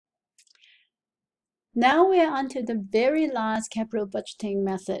Now we are onto the very last capital budgeting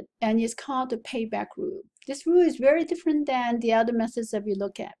method, and it's called the payback rule. This rule is very different than the other methods that we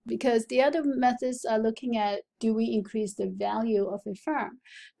look at, because the other methods are looking at, do we increase the value of a firm?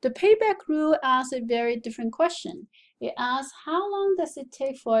 The payback rule asks a very different question. It asks, how long does it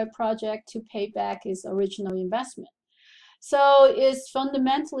take for a project to pay back its original investment? So it's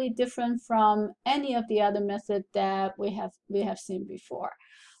fundamentally different from any of the other methods that we have seen before.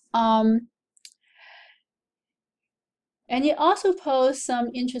 And it also posed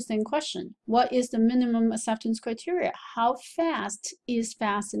some interesting question. What is the minimum acceptance criteria? How fast is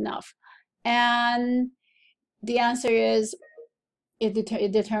fast enough? And the answer is it is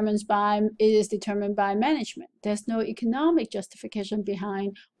determined by management. There's no economic justification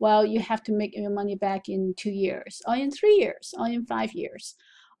behind, well, you have to make your money back in 2 years, or in 3 years, or in 5 years.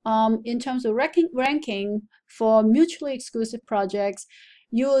 In terms of ranking for mutually exclusive projects,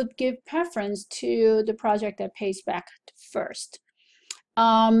 you would give preference to the project that pays back first.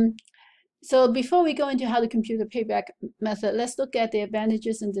 So before we go into how to compute the payback method, let's look at the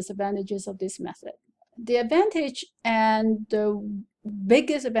advantages and disadvantages of this method. The advantage and the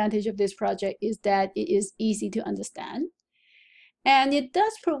biggest advantage of this project is that it is easy to understand. And it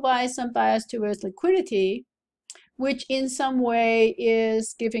does provide some bias towards liquidity, which in some way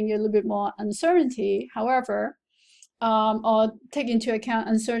is giving you a little bit more uncertainty. However, or take into account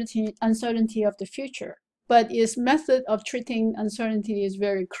uncertainty of the future. But its method of treating uncertainty is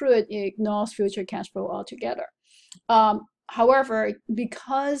very crude. It ignores future cash flow altogether. However,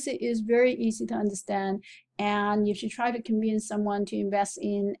 because it is very easy to understand, and if you try to convince someone to invest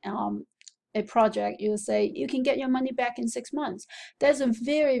in a project, you'll say you can get your money back in 6 months. That's a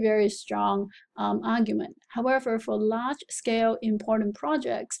very, very strong argument. However, for large-scale important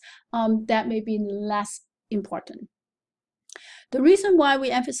projects, that may be less important. The reason why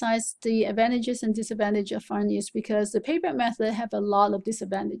we emphasize the advantages and disadvantages of funding is because the payback method have a lot of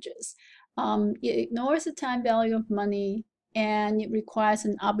disadvantages. It ignores the time value of money, and it requires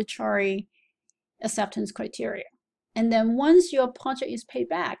an arbitrary acceptance criteria. And then once your project is paid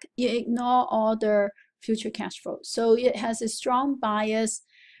back, you ignore all the future cash flow. So it has a strong bias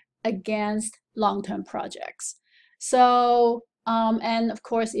against long-term projects. So and of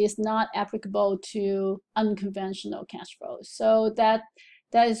course, it's not applicable to unconventional cash flows. So that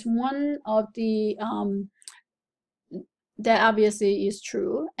is one of the that obviously is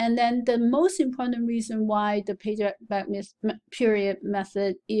true. And then the most important reason why the payback period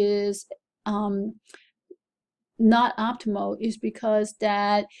method is not optimal is because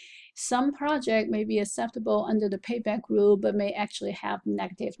that some project may be acceptable under the payback rule, but may actually have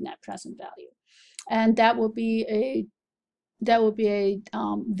negative net present value, and that will be a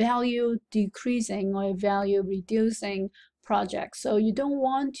value decreasing or a value reducing project. So you don't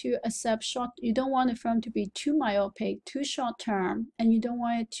want to accept you don't want the firm to be too myopic, too short term, and you don't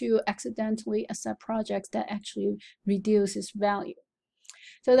want it to accidentally accept projects that actually reduce its value.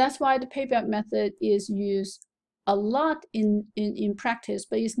 So that's why the payback method is used a lot in practice,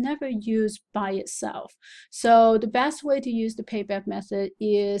 but it's never used by itself. So the best way to use the payback method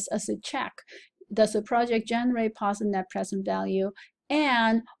is as a check. Does the project generate positive net present value?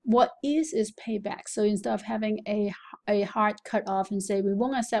 And what is its payback? So instead of having a hard cutoff and say we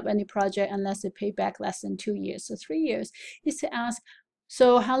won't accept any project unless it pay back less than 2 years, so 3 years, is to ask,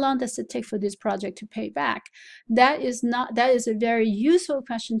 so how long does it take for this project to pay back? That is a very useful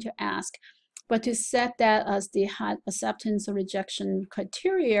question to ask, but to set that as the hard acceptance or rejection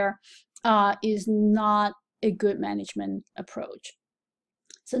criteria is not a good management approach.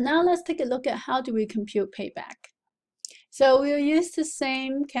 So now let's take a look at how do we compute payback. So we'll use the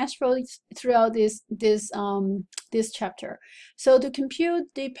same cash flow throughout this chapter. So to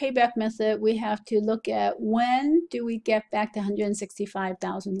compute the payback method, we have to look at when do we get back the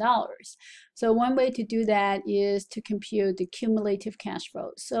 $165,000. So one way to do that is to compute the cumulative cash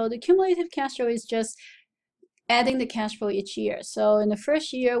flow. So the cumulative cash flow is just adding the cash flow each year. So in the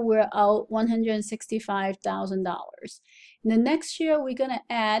first year, we're out $165,000. In the next year, we're going to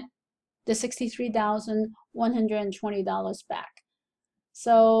add the $63,120 back.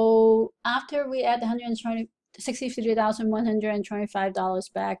 So after we add the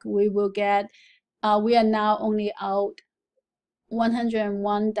 $63,125 back, we will get, we are now only out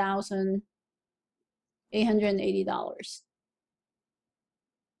 $101,880.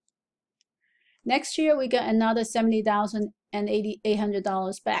 Next year, we get another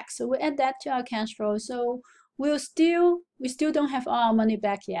 $70,800 back. So we add that to our cash flow. So we still don't have all our money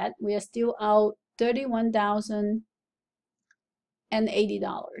back yet. We are still out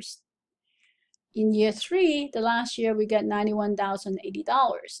 $31,080. In year 3, the last year, we get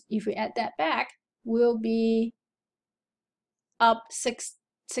 $91,080. If we add that back, will be up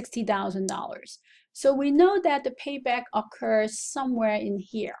 $60,000. So we know that the payback occurs somewhere in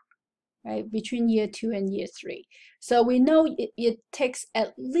here, right, between year 2 and year 3. So we know it takes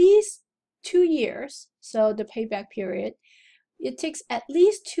at least 2 years. So the payback period, it takes at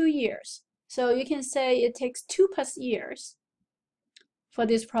least 2 years. So you can say it takes 2+ years for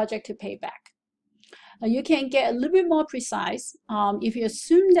this project to pay back. You can get a little bit more precise. If you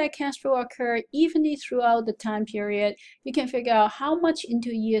assume that cash flow occur evenly throughout the time period, you can figure out how much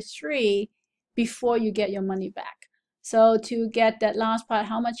into year 3 before you get your money back. So to get that last part,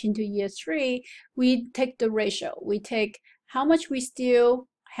 how much into year 3, we take the ratio. We take how much we still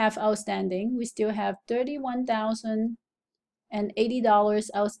have outstanding. We still have $31,080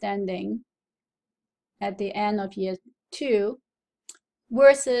 outstanding at the end of year 2,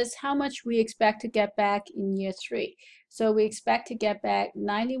 versus how much we expect to get back in year 3. So we expect to get back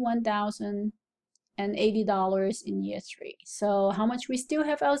 $91,080 in year 3. So how much we still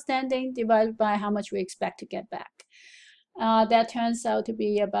have outstanding divided by how much we expect to get back. That turns out to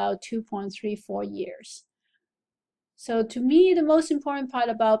be about 2.34 years. So to me, the most important part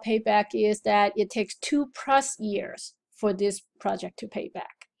about payback is that it takes 2+ years for this project to pay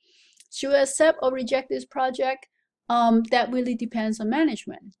back. Should we accept or reject this project? That really depends on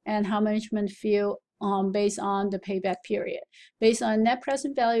management and how management feel based on the payback period. Based on net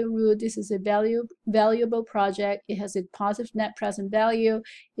present value rule, this is a valuable project. It has a positive net present value.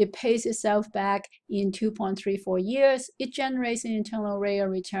 It pays itself back in 2.34 years. It generates an internal rate of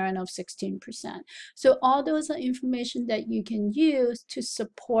return of 16%. So all those are information that you can use to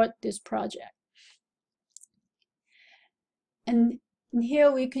support this project. And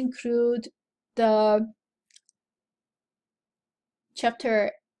here we conclude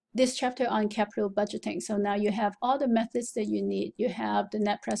this chapter on capital budgeting. So now you have all the methods that you need. You have the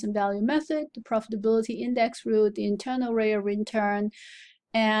net present value method, the profitability index rule, the internal rate of return,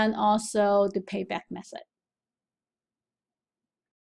 and also the payback method.